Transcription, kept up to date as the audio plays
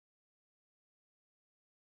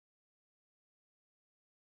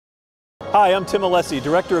Hi, I'm Tim Alessi,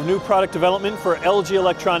 Director of New Product Development for LG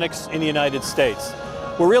Electronics in the United States.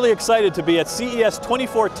 We're really excited to be at CES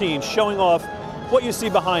 2014 showing off what you see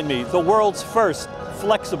behind me, the world's first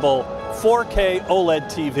flexible 4K OLED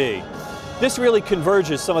TV. This really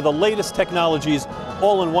converges some of the latest technologies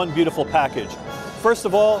all in one beautiful package. First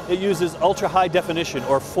of all, it uses ultra-high definition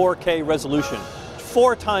or 4K resolution,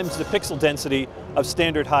 4 times the pixel density of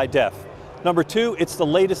standard high def. Number 2, it's the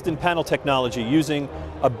latest in panel technology using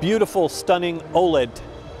a beautiful, stunning OLED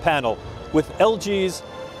panel with LG's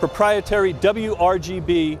proprietary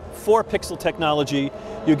WRGB 4-pixel technology.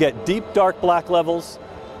 You get deep dark black levels,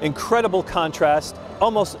 incredible contrast,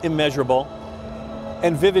 almost immeasurable,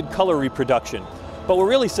 and vivid color reproduction. But what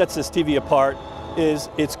really sets this TV apart is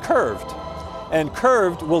it's curved. And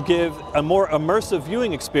curved will give a more immersive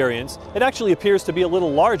viewing experience. It actually appears to be a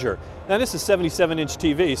little larger. Now this is a 77-inch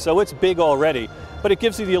TV, so it's big already, but it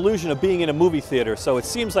gives you the illusion of being in a movie theater, so it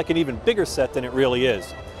seems like an even bigger set than it really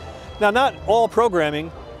is. Now, not all programming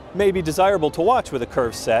may be desirable to watch with a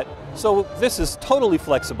curved set, so this is totally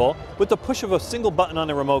flexible. With the push of a single button on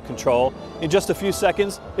the remote control, in just a few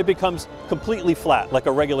seconds, it becomes completely flat, like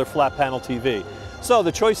a regular flat panel TV. So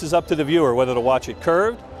the choice is up to the viewer whether to watch it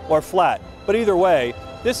curved or flat. But either way,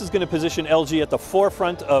 this is going to position LG at the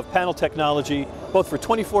forefront of panel technology, both for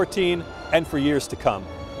 2014 and for years to come.